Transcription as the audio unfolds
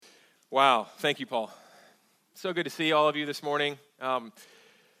Wow, thank you, Paul. So good to see all of you this morning.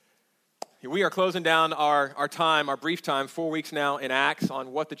 We are closing down our brief time, 4 weeks now in Acts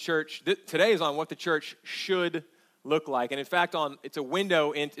on what the church, today is on what the church should look like. And in fact,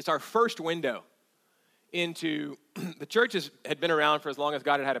 it's our first window into, the church had been around for as long as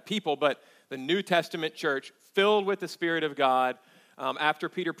God had had a people, but the New Testament church filled with the Spirit of God, after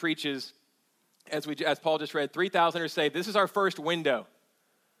Peter preaches, as Paul just read, 3,000 are saved. This is our first window.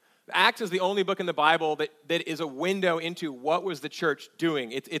 Acts is the only book in the Bible that is a window into what was the church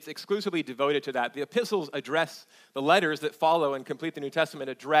doing. It's exclusively devoted to that. The epistles address, the letters that follow and complete the New Testament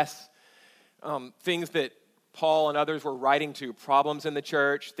address things that Paul and others were writing to, problems in the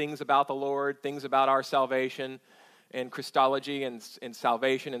church, things about the Lord, things about our salvation and Christology and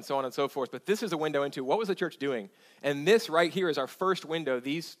salvation and so on and so forth. But this is a window into what was the church doing. And this right here is our first window,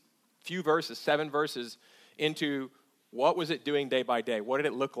 these few verses, 7 verses, into what was it doing day by day? What did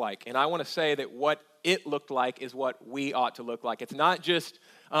it look like? And I want to say that what it looked like is what we ought to look like. It's not just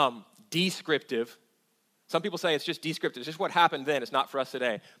descriptive. Some people say it's just descriptive. It's just what happened then. It's not for us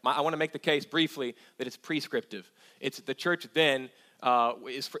today. I want to make the case briefly that it's prescriptive. It's the church then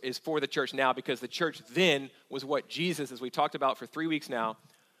is for the church now, because the church then was what Jesus, as we talked about for 3 weeks now,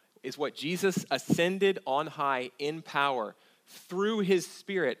 is what Jesus ascended on high in power through his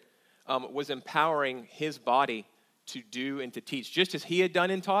Spirit, was empowering his body to do and to teach. Just as he had done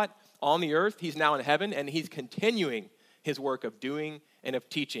and taught on the earth, he's now in heaven, and he's continuing his work of doing and of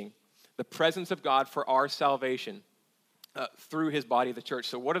teaching the presence of God for our salvation through his body, the church.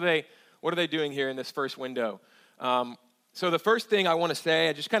 So what are they doing here in this first window? So the first thing I want to say,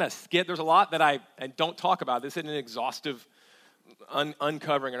 I just kind of skip. There's a lot that I don't talk about. This isn't an exhaustive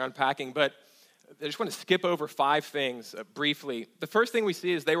uncovering and unpacking, but I just want to skip over 5 things briefly. The first thing we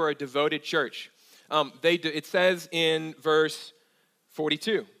see is they were a devoted church. It says in verse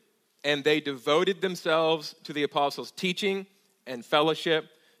 42, and they devoted themselves to the apostles' teaching and fellowship,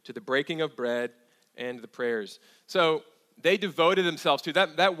 to the breaking of bread and the prayers. So they devoted themselves to,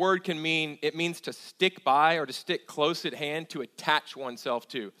 that word means to stick by or to stick close at hand, to attach oneself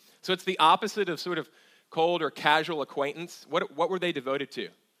to. So it's the opposite of sort of cold or casual acquaintance. What were they devoted to?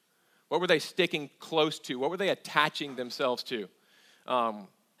 What were they sticking close to? What were they attaching themselves to?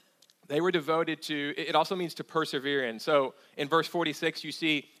 They were devoted to, it also means to persevere in. So in verse 46, you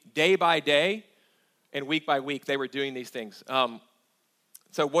see day by day and week by week, they were doing these things.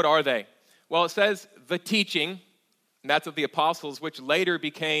 So what are they? Well, it says the teaching, and that's of the apostles, which later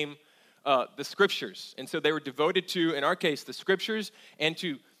became the scriptures. And so they were devoted to, in our case, the scriptures, and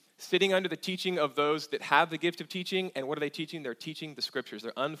to sitting under the teaching of those that have the gift of teaching. And what are they teaching? They're teaching the scriptures.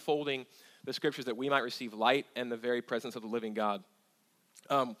 They're unfolding the scriptures that we might receive light and the very presence of the living God.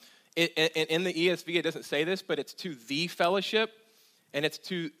 In the ESV, it doesn't say this, but it's to the fellowship, and it's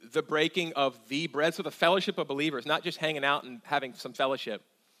to the breaking of the bread. So the fellowship of believers, not just hanging out and having some fellowship,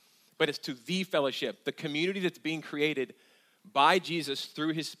 but it's to the fellowship, the community that's being created by Jesus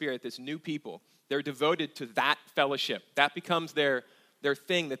through his Spirit, this new people. They're devoted to that fellowship. That becomes their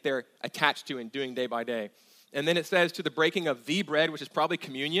thing that they're attached to and doing day by day. And then it says to the breaking of the bread, which is probably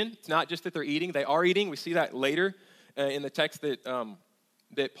communion. It's not just that they're eating. They are eating. We see that later in the text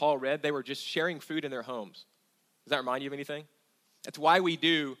that Paul read. They were just sharing food in their homes. Does that remind you of anything? That's why we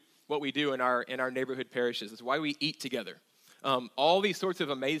do what we do in our neighborhood parishes. It's why we eat together. All these sorts of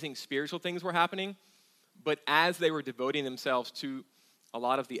amazing spiritual things were happening, but as they were devoting themselves to a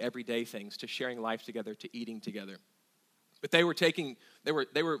lot of the everyday things, to sharing life together, to eating together. But they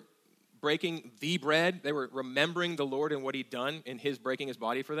were breaking the bread. They were remembering the Lord and what he'd done in his breaking his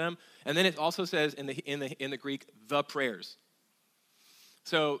body for them. And then it also says in the Greek, the prayers.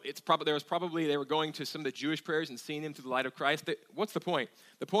 So they were going to some of the Jewish prayers and seeing them through the light of Christ. What's the point?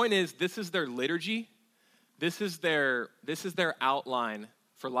 The point is, this is their liturgy. This is their outline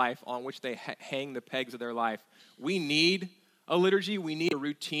for life on which they hang the pegs of their life. We need a liturgy. We need a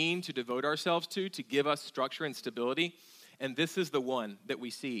routine to devote ourselves to give us structure and stability. And this is the one that we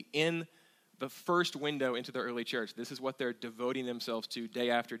see in the first window into the early church. This is what they're devoting themselves to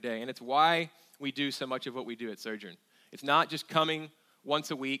day after day. And it's why we do so much of what we do at Sojourn. It's not just coming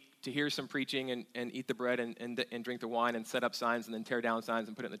once a week to hear some preaching and eat the bread and drink the wine and set up signs and then tear down signs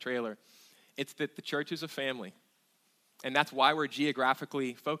and put it in the trailer. It's that the church is a family. And that's why we're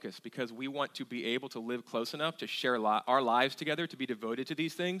geographically focused, because we want to be able to live close enough to share our lives together, to be devoted to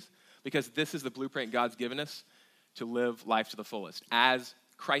these things, because this is the blueprint God's given us to live life to the fullest as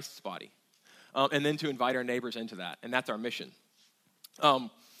Christ's body, and then to invite our neighbors into that. And that's our mission.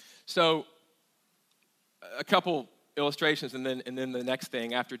 So a couple illustrations, and then the next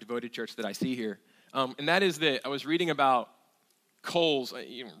thing after devoted church that I see here. And that is that I was reading about coals.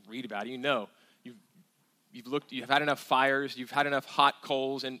 You read about it, you know. You've had enough fires, you've had enough hot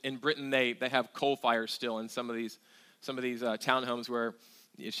coals. In Britain, they have coal fires still in some of these townhomes where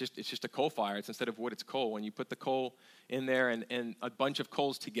it's just a coal fire. It's instead of wood, it's coal. When you put the coal in there and a bunch of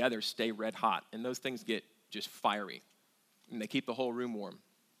coals together stay red hot, and those things get just fiery, and they keep the whole room warm.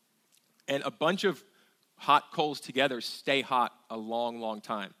 And a bunch of hot coals together stay hot a long, long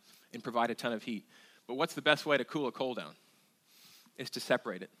time and provide a ton of heat. But what's the best way to cool a coal down? It's to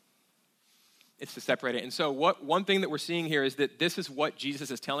separate it. It's to separate it. And so one thing that we're seeing here is that this is what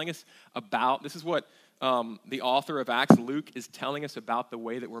Jesus is telling us about. This is what the author of Acts, Luke, is telling us about the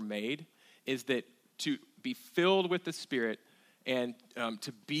way that we're made, is that to be filled with the Spirit and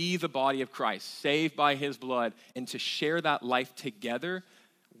to be the body of Christ, saved by his blood, and to share that life together,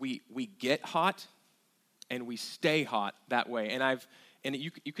 we get hot and we stay hot that way. And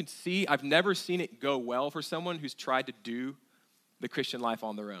you can see, I've never seen it go well for someone who's tried to do the Christian life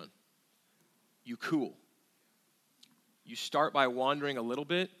on their own. You cool. You start by wandering a little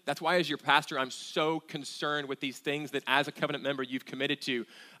bit. That's why as your pastor, I'm so concerned with these things that as a covenant member you've committed to,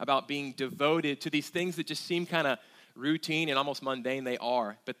 about being devoted to these things that just seem kind of routine and almost mundane. They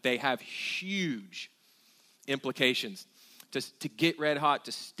are, but they have huge implications to get red hot,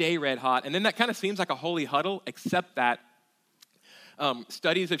 to stay red hot. And then that kind of seems like a holy huddle, except that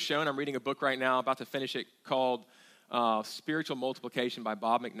studies have shown, I'm reading a book right now, about to finish it, called Spiritual Multiplication by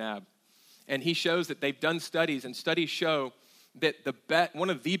Bob McNabb. And he shows that they've done studies, and studies show that one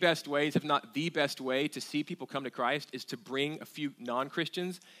of the best ways, if not the best way, to see people come to Christ is to bring a few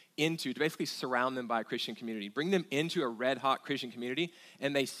non-Christians to basically surround them by a Christian community. Bring them into a red-hot Christian community,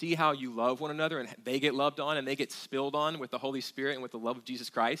 and they see how you love one another, and they get loved on, and they get spilled on with the Holy Spirit and with the love of Jesus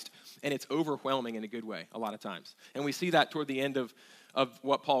Christ, and it's overwhelming in a good way a lot of times. And we see that toward the end of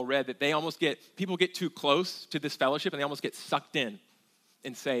what Paul read, that people get too close to this fellowship, and they almost get sucked in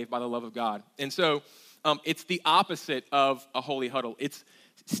and saved by the love of God. And so it's the opposite of a holy huddle. It's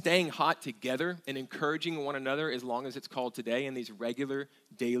staying hot together and encouraging one another, as long as it's called today, in these regular,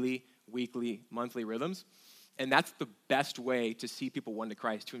 daily, weekly, monthly rhythms. And that's the best way to see people won to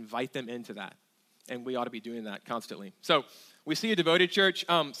Christ, to invite them into that. And we ought to be doing that constantly. So we see a devoted church.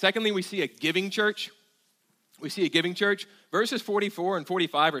 Secondly, we see a giving church. Verses 44 and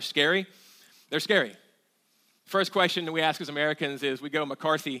 45 are scary. They're scary. First question that we ask as Americans is, we go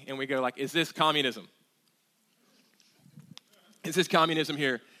McCarthy and we go like, is this communism? Is this communism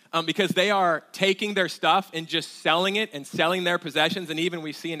here? Because they are taking their stuff and just selling it and selling their possessions. And even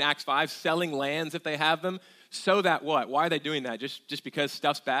we see in Acts 5, selling lands if they have them. So that what? Why are they doing that? Just because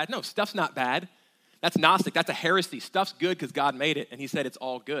stuff's bad? No, stuff's not bad. That's Gnostic. That's a heresy. Stuff's good because God made it. And he said it's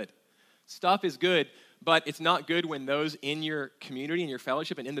all good. Stuff is good, but it's not good when those in your community, in your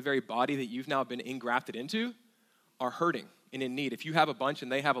fellowship, and in the very body that you've now been engrafted into are hurting and in need. If you have a bunch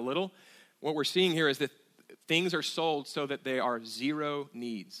and they have a little, what we're seeing here is that things are sold so that there are zero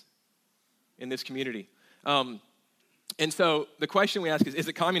needs in this community. And so the question we ask is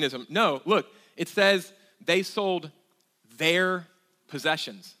it communism? No, look, it says they sold their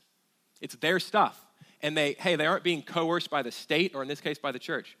possessions. It's their stuff. And they aren't being coerced by the state, or in this case by the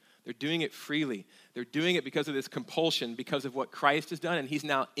church. They're doing it freely. They're doing it because of this compulsion, because of what Christ has done, and he's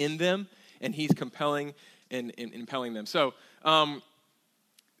now in them, and he's compelling and impelling them. So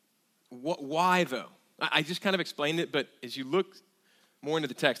why though? I just kind of explained it, but as you look more into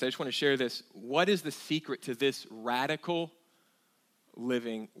the text, I just want to share this. What is the secret to this radical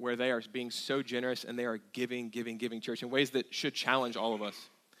living where they are being so generous and they are giving church in ways that should challenge all of us?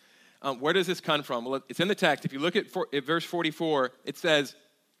 Where does this come from? Well, it's in the text. If you look at verse 44, it says,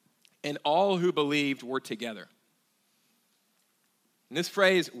 and all who believed were together. And this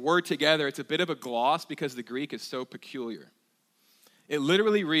phrase, were together, it's a bit of a gloss because the Greek is so peculiar. It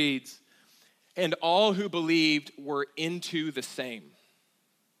literally reads, and all who believed were into the same.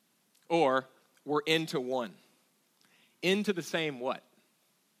 Or were into one. Into the same what?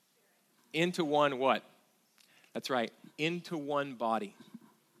 Into one what? That's right. Into one body.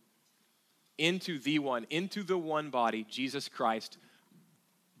 Into the one body, Jesus Christ,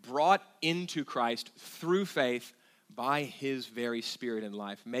 brought into Christ through faith by his very Spirit in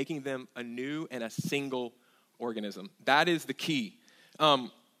life, making them a new and a single organism. That is the key.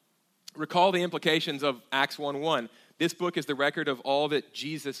 Recall the implications of Acts 1:1. This book is the record of all that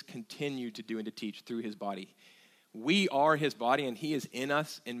Jesus continued to do and to teach through his body. We are his body, and he is in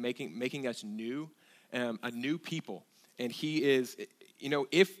us and making us new, a new people. And he is,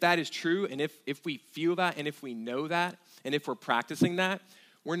 if that is true, and if we feel that, and if we know that, and if we're practicing that,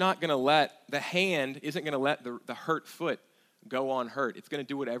 we're not going to let, the hand isn't going to let the hurt foot go unhurt. It's going to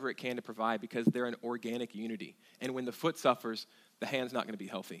do whatever it can to provide because they're an organic unity. And when the foot suffers, the hand's not going to be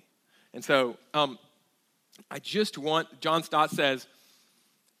healthy. And so John Stott says,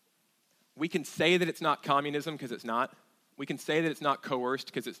 we can say that it's not communism because it's not. We can say that it's not coerced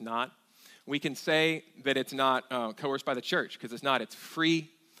because it's not. We can say that it's not coerced by the church because it's not. It's free.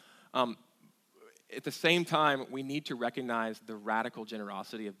 At the same time, we need to recognize the radical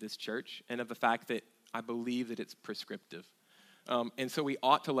generosity of this church and of the fact that I believe that it's prescriptive. And so we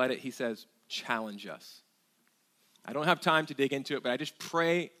ought to let it, he says, challenge us. I don't have time to dig into it, but I just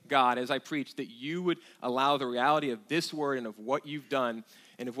pray, God, as I preach, that you would allow the reality of this word and of what you've done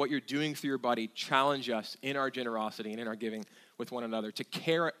and of what you're doing through your body challenge us in our generosity and in our giving with one another, to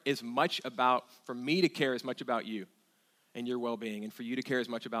care as much about, for me to care as much about you and your well-being, and for you to care as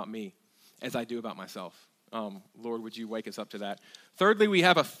much about me as I do about myself. Lord, would you wake us up to that? Thirdly, we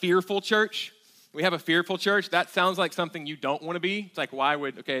have a fearful church. We have a fearful church. That sounds like something you don't want to be. It's like,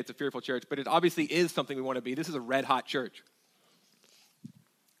 it's a fearful church, but it obviously is something we want to be. This is a red-hot church.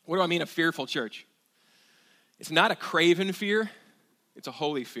 What do I mean, a fearful church? It's not a craven fear. It's a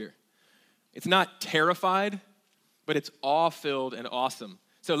holy fear. It's not terrified, but it's awe-filled and awesome.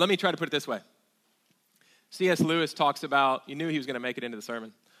 So let me try to put it this way. C.S. Lewis talks about, you knew he was going to make it into the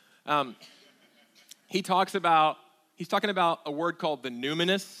sermon. He's talking about a word called the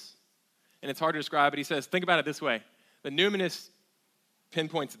numinous, and it's hard to describe, but he says, think about it this way. The numinous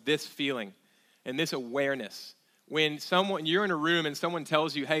pinpoints this feeling and this awareness. When you're in a room and someone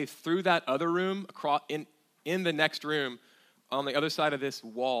tells you, hey, through that other room, in the next room, on the other side of this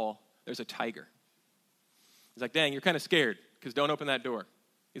wall, there's a tiger. He's like, dang, you're kind of scared because don't open that door.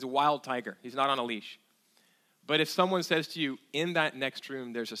 He's a wild tiger. He's not on a leash. But if someone says to you, in that next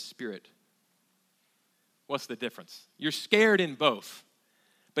room, there's a spirit, what's the difference? You're scared in both,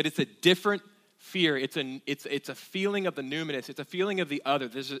 but it's a different fear. It's a feeling of the numinous. It's a feeling of the other.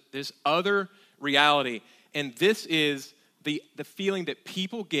 There's other reality. And this is the feeling that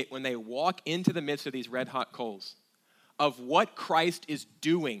people get when they walk into the midst of these red-hot coals of what Christ is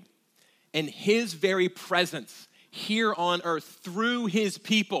doing and his very presence here on earth through his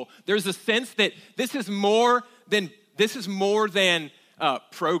people. There's a sense that this is more than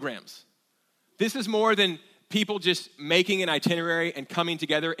programs. This is more than people just making an itinerary and coming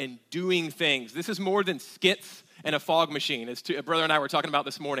together and doing things. This is more than skits and a fog machine, as a brother and I were talking about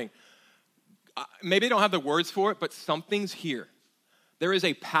this morning. Maybe they don't have the words for it, but something's here. There is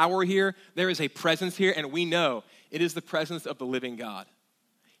a power here. There is a presence here, and we know it is the presence of the living God.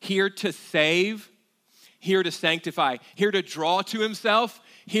 Here to save, here to sanctify, here to draw to himself,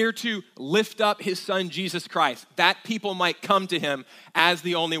 here to lift up his son, Jesus Christ, that people might come to him as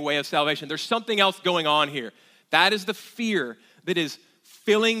the only way of salvation. There's something else going on here. That is the fear that is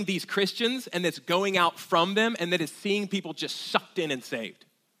filling these Christians and that's going out from them and that is seeing people just sucked in and saved.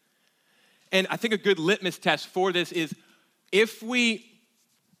 And I think a good litmus test for this is if the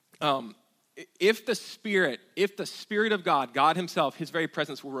Spirit of God, God himself, his very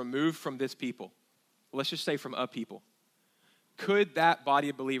presence were removed from this people, let's just say from a people, could that body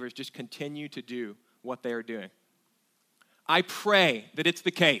of believers just continue to do what they are doing? I pray that it's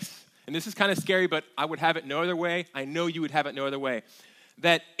the case, and this is kind of scary, but I would have it no other way. I know you would have it no other way.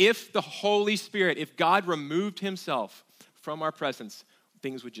 That if the Holy Spirit, if God removed himself from our presence,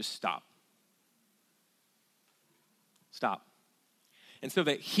 things would just stop. Stop. And so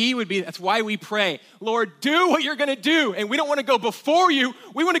that he would be, that's why we pray, Lord, do what you're going to do. And we don't want to go before you.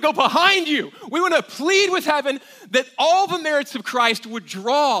 We want to go behind you. We want to plead with heaven that all the merits of Christ would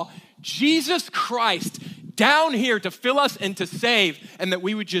draw Jesus Christ down here to fill us and to save. And that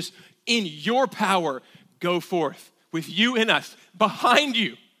we would just, in your power, go forth with you in us, behind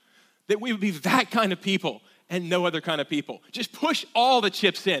you. That we would be that kind of people and no other kind of people. Just push all the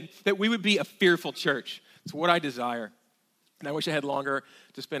chips in. That we would be a fearful church. It's what I desire. And I wish I had longer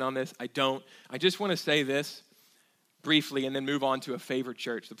to spend on this. I don't. I just want to say this briefly and then move on to a favorite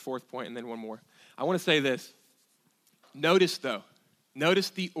church, the fourth point, and then one more. I want to say this. Notice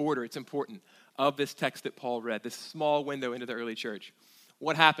the order, it's important, of this text that Paul read, this small window into the early church.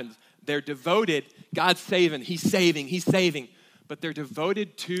 What happens? They're devoted. God's saving. He's saving. But they're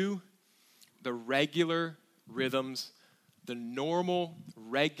devoted to the regular rhythms, the normal,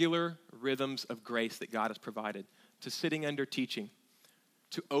 regular rhythms of grace that God has provided. To sitting under teaching,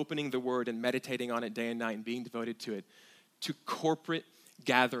 to opening the word and meditating on it day and night and being devoted to it, to corporate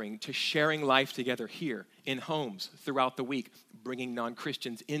gathering, to sharing life together here in homes throughout the week, bringing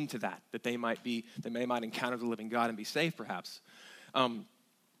non-Christians into that they might encounter the living God and be saved perhaps.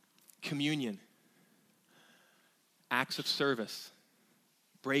 Communion, acts of service,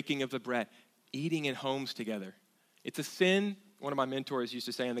 breaking of the bread, eating in homes together. It's a sin One of my mentors used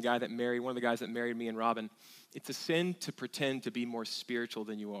to say, and one of the guys that married me and Robin, it's a sin to pretend to be more spiritual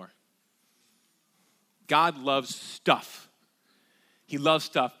than you are. God loves stuff. He loves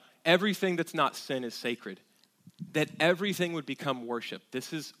stuff. Everything that's not sin is sacred. That everything would become worship.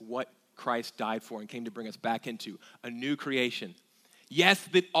 This is what Christ died for and came to bring us back into, a new creation. Yes,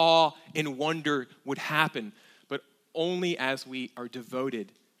 that awe and wonder would happen, but only as we are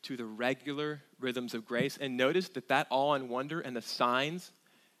devoted to the regular rhythms of grace. And notice that awe and wonder and the signs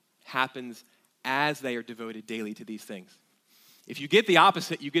happens as they are devoted daily to these things. If you get the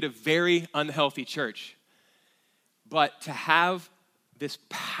opposite, you get a very unhealthy church. But to have this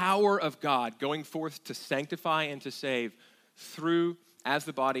power of God going forth to sanctify and to save through, as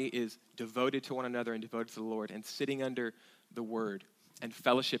the body is devoted to one another and devoted to the Lord and sitting under the word and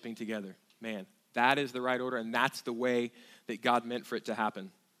fellowshipping together, man, that is the right order, and that's the way that God meant for it to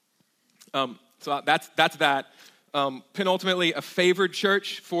happen. So that's that. Penultimately, a favored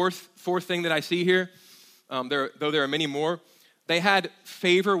church, fourth thing that I see here, though there are many more, they had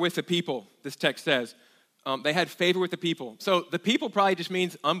favor with the people, this text says. They had favor with the people. So the people probably just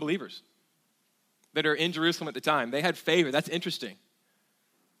means unbelievers that are in Jerusalem at the time. They had favor. That's interesting.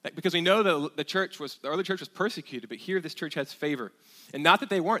 Because we know the early church was persecuted, but here this church has favor. And not that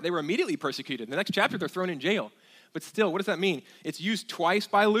they weren't. They were immediately persecuted. In the next chapter, they're thrown in jail. But still, what does that mean? It's used twice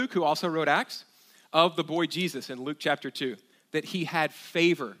by Luke, who also wrote Acts, of the boy Jesus in Luke chapter 2, that he had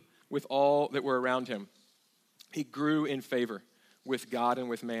favor with all that were around him. He grew in favor with God and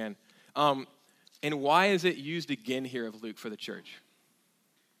with man. And why is it used again here of Luke for the church?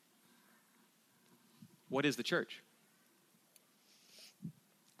 What is the church?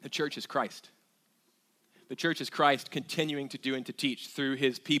 The church is Christ. The church is Christ continuing to do and to teach through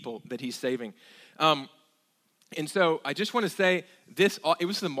his people that he's saving. And so I just want to say it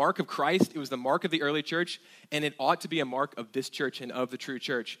was the mark of Christ. It was the mark of the early church, and it ought to be a mark of this church and of the true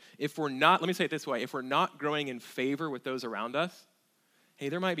church. If we're not, let me say it this way, if we're not growing in favor with those around us, hey,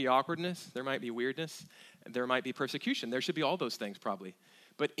 there might be awkwardness, there might be weirdness, there might be persecution. There should be all those things probably.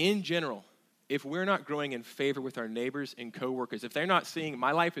 But in general, if we're not growing in favor with our neighbors and coworkers, if they're not seeing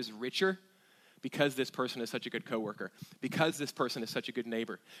my life is richer because this person is such a good coworker, because this person is such a good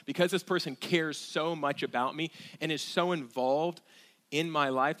neighbor, because this person cares so much about me and is so involved in my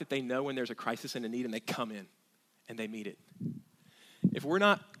life that they know when there's a crisis and a need and they come in and they meet it. If we're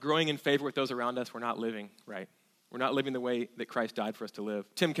not growing in favor with those around us, we're not living right. We're not living the way that Christ died for us to live.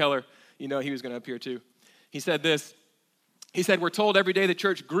 Tim Keller, he was going to appear too. He said this. He said, we're told every day the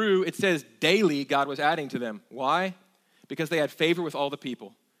church grew. It says daily God was adding to them. Why? Because they had favor with all the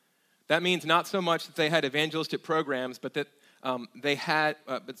people. That means not so much that they had evangelistic programs, but that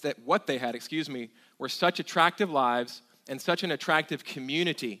what they had were such attractive lives and such an attractive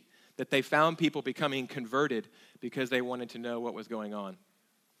community that they found people becoming converted because they wanted to know what was going on.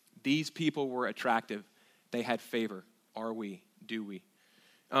 These people were attractive. They had favor. Are we? Do we?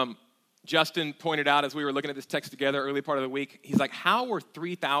 Justin pointed out as we were looking at this text together early part of the week, he's like, how were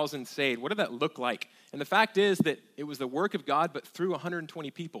 3,000 saved? What did that look like? And the fact is that it was the work of God, but through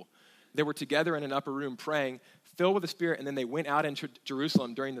 120 people. They were together in an upper room praying, filled with the Spirit, and then they went out into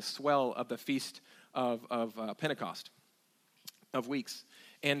Jerusalem during the swell of the feast of Pentecost, of weeks.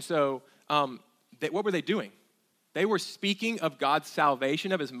 And so what were they doing? They were speaking of God's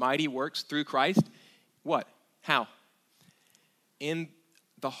salvation, of his mighty works through Christ. What? How? In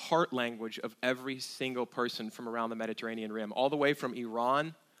the heart language of every single person from around the Mediterranean rim, all the way from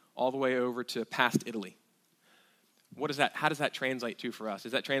Iran, all the way over to past Italy. What is that? How does that translate to for us?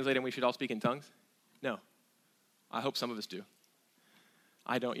 Is that translating we should all speak in tongues? No. I hope some of us do.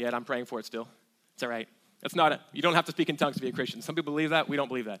 I don't yet. I'm praying for it still. It's all right. That's not it. You don't have to speak in tongues to be a Christian. Some people believe that. We don't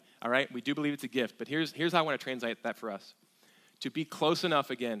believe that. All right? We do believe it's a gift. But here's how I want to translate that for us. To be close enough,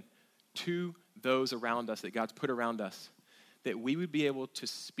 again, to those around us that God's put around us, that we would be able to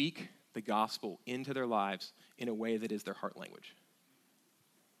speak the gospel into their lives in a way that is their heart language.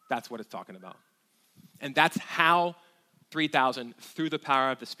 That's what it's talking about. And that's how 3,000, through the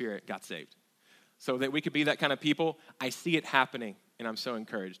power of the Spirit, got saved. So that we could be that kind of people. I see it happening, and I'm so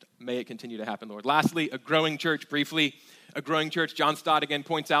encouraged. May it continue to happen, Lord. Lastly, a growing church, briefly. A growing church, John Stott again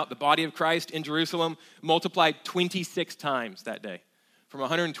points out, the body of Christ in Jerusalem multiplied 26 times that day. From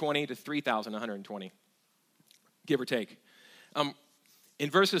 120 to 3,120, give or take. In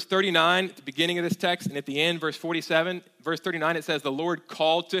verses 39, at the beginning of this text, and at the end, verse 47, verse 39, it says, the Lord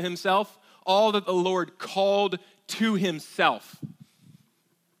called to himself. All that the Lord called to himself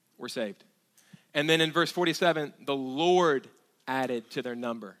were saved. And then in verse 47, the Lord added to their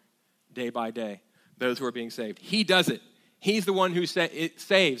number day by day those who are being saved. He does it. He's the one who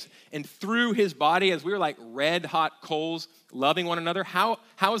saves. And through his body, as we were like red hot coals loving one another, how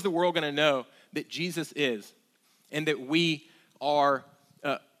is the world going to know that Jesus is and that we are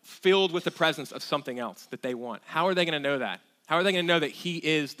filled with the presence of something else that they want? How are they going to know that? How are they going to know that he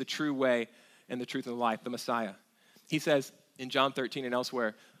is the true way and the truth and the life, the Messiah? He says in John 13 and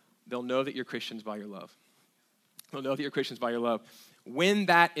elsewhere, they'll know that you're Christians by your love. They'll know that you're Christians by your love. When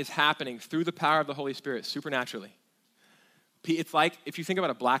that is happening through the power of the Holy Spirit, supernaturally, it's like if you think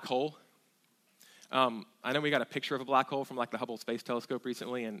about a black hole. I know we got a picture of a black hole from like the Hubble Space Telescope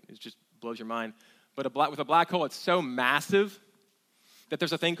recently, and it just blows your mind. But with a black hole, it's so massive that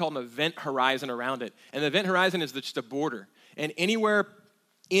there's a thing called an event horizon around it. And the event horizon is just a border. And anywhere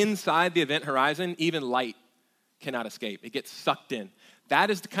inside the event horizon, even light cannot escape. It gets sucked in. That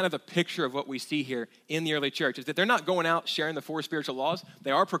is kind of the picture of what we see here in the early church, is that they're not going out sharing the 4 spiritual laws.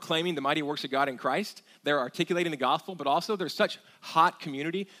 They are proclaiming the mighty works of God in Christ. They're articulating the gospel, but also there's such hot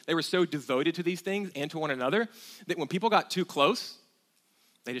community. They were so devoted to these things and to one another that when people got too close,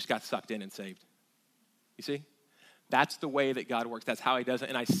 they just got sucked in and saved. You see? That's the way that God works. That's how he does it.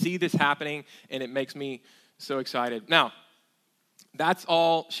 And I see this happening, and it makes me so excited. Now, that's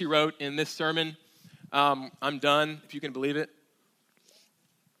all she wrote in this sermon. I'm done, if you can believe it.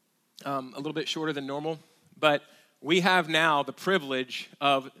 A little bit shorter than normal. But we have now the privilege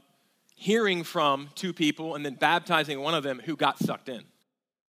of hearing from 2 people and then baptizing one of them who got sucked in.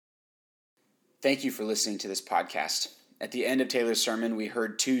 Thank you for listening to this podcast. At the end of Taylor's sermon, we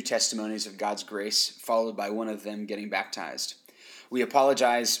heard 2 testimonies of God's grace, followed by one of them getting baptized. We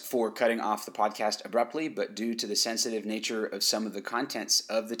apologize for cutting off the podcast abruptly, but due to the sensitive nature of some of the contents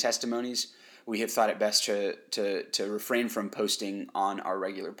of the testimonies, we have thought it best to refrain from posting on our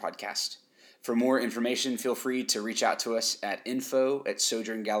regular podcast. For more information, feel free to reach out to us at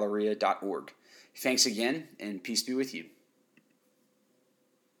info@sojourngalleria.org. Thanks again, and peace be with you.